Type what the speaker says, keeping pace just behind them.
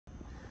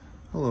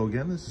Hello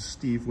again, this is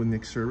Steve with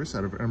Nick Service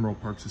out of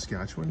Emerald Park,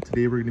 Saskatchewan.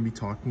 Today we're going to be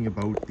talking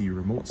about the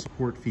remote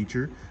support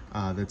feature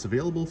that's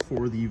available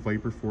for the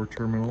Viper 4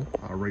 terminal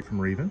right from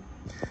Raven.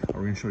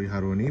 We're going to show you how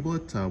to enable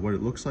it, what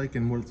it looks like,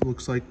 and what it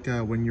looks like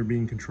when you're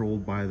being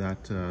controlled by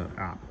that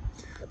app.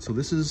 So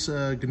this is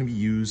going to be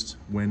used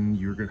when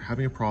you're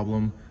having a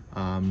problem,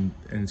 and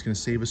it's going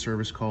to save a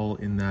service call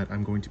in that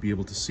I'm going to be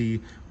able to see,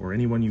 or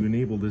anyone you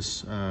enable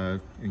this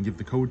and give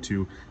the code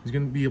to is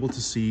going to be able to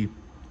see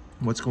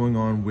what's going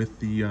on with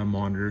the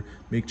monitor,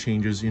 make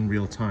changes in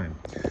real time.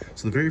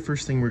 So the very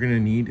first thing we're going to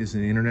need is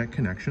an internet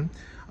connection.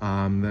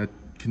 That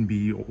can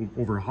be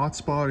over a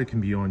hotspot, it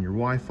can be on your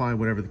Wi-Fi,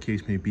 whatever the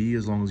case may be,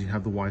 as long as you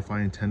have the Wi-Fi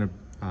antenna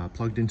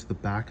plugged into the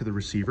back of the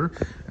receiver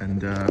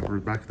and or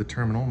back of the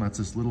terminal, and that's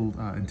this little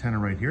antenna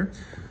right here.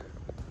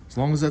 As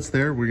long as that's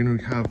there, we're going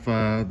to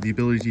have the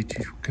ability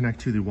to connect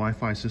to the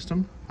Wi-Fi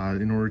system.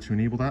 In order to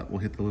enable that, we'll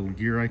hit the little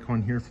gear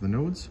icon here for the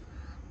nodes,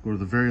 go to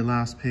the very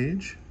last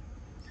page.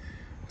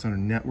 It's under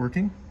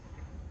networking,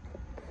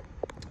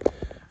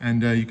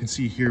 and you can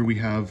see here we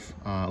have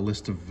a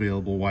list of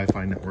available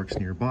Wi-Fi networks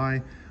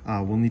nearby.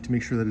 We'll need to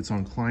make sure that it's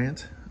on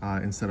client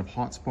instead of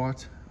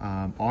hotspot.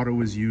 Auto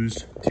is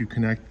used to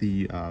connect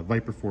the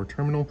Viper 4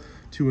 terminal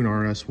to an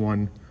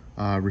RS1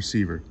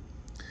 receiver.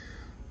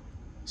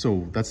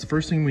 So that's the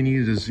first thing we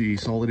need, is a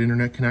solid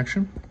internet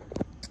connection.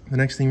 The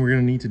next thing we're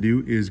going to need to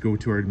do is go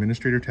to our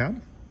administrator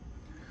tab,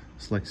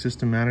 select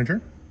System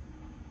Manager,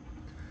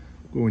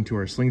 go into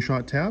our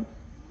Slingshot tab.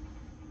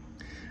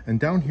 And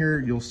down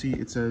here, you'll see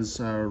it says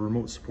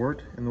remote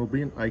support, and there'll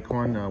be an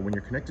icon when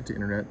you're connected to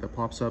internet that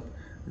pops up.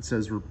 It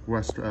says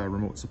request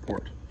remote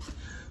support.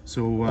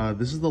 So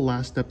this is the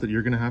last step that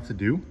you're going to have to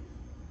do.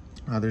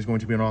 There's going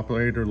to be an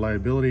operator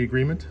liability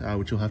agreement,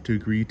 which you'll have to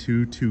agree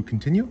to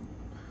continue.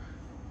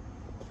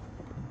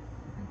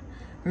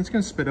 And it's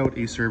going to spit out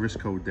a service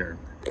code there.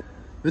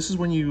 This is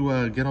when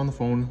you get on the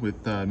phone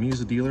with me as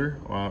a dealer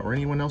or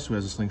anyone else who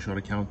has a Slingshot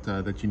account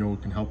that you know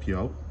can help you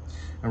out.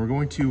 And we're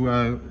going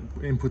to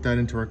input that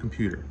into our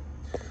computer.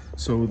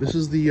 So this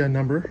is the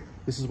number.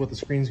 This is what the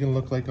screen's going to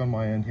look like on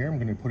my end here. I'm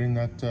going to put in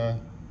that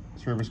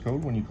service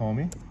code when you call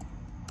me.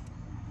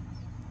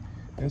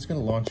 And it's going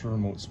to launch a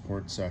remote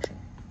support session.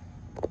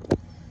 I'm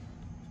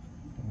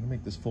going to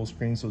make this full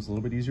screen so it's a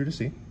little bit easier to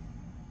see.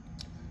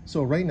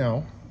 So right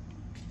now,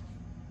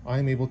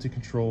 I'm able to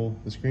control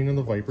the screen on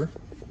the Viper.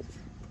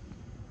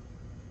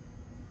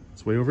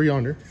 It's way over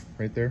yonder,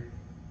 right there,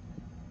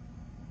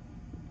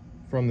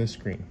 from this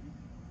screen.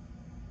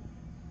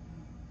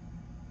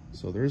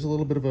 So there is a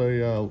little bit of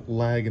a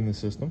lag in the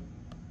system,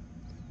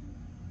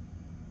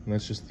 and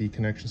that's just the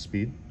connection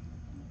speed.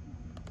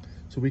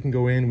 So we can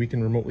go in, we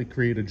can remotely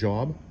create a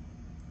job,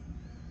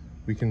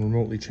 we can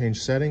remotely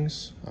change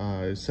settings,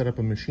 set up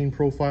a machine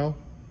profile.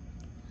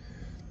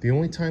 The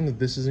only time that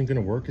this isn't going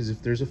to work is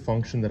if there's a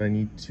function that I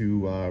need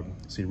to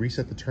say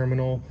reset the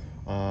terminal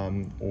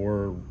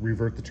or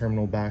revert the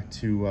terminal back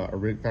to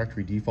a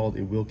factory default.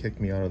 It will kick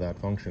me out of that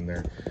function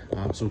there.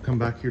 So come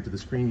back here to the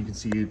screen, you can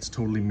see it's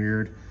totally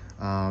mirrored.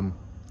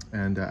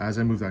 And as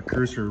I move that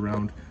cursor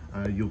around,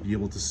 you'll be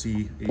able to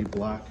see a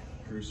black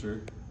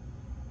cursor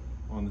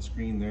on the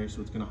screen there.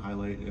 So it's going to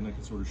highlight, and I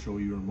can sort of show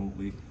you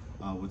remotely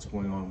what's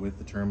going on with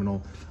the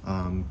terminal,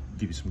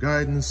 give you some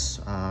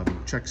guidance,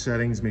 check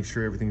settings, make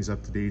sure everything's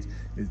up to date.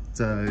 It's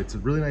a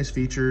really nice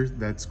feature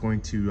that's going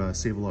to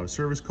save a lot of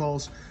service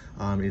calls.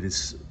 It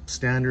is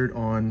standard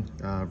on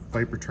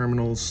Viper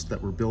terminals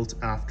that were built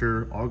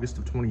after August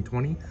of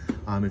 2020.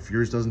 If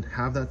yours doesn't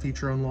have that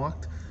feature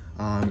unlocked,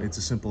 it's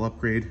a simple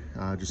upgrade.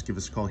 Just give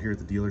us a call here at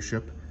the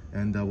dealership,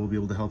 and we'll be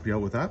able to help you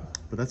out with that.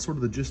 But that's sort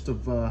of the gist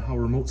of how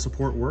remote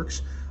support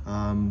works.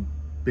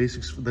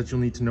 Basics that you'll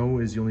need to know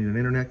is you'll need an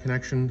internet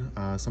connection,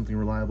 something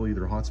reliable,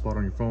 either a hotspot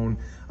on your phone,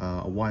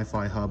 a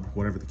Wi-Fi hub,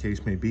 whatever the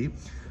case may be.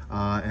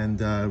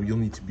 And you'll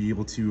need to be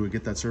able to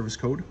get that service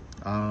code.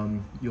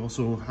 You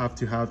also have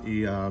to have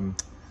a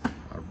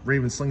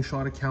Raven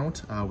Slingshot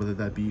account, whether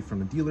that be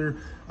from a dealer,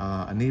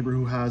 a neighbor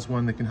who has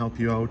one that can help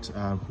you out,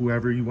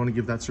 whoever you want to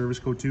give that service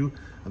code to,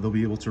 they'll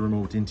be able to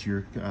remote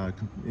into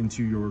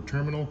your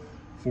terminal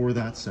for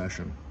that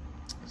session.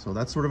 So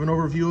that's sort of an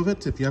overview of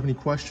it. If you have any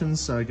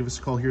questions, give us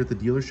a call here at the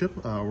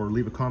dealership or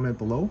leave a comment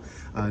below.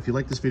 If you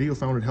like this video,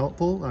 found it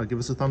helpful, give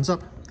us a thumbs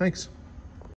up. Thanks.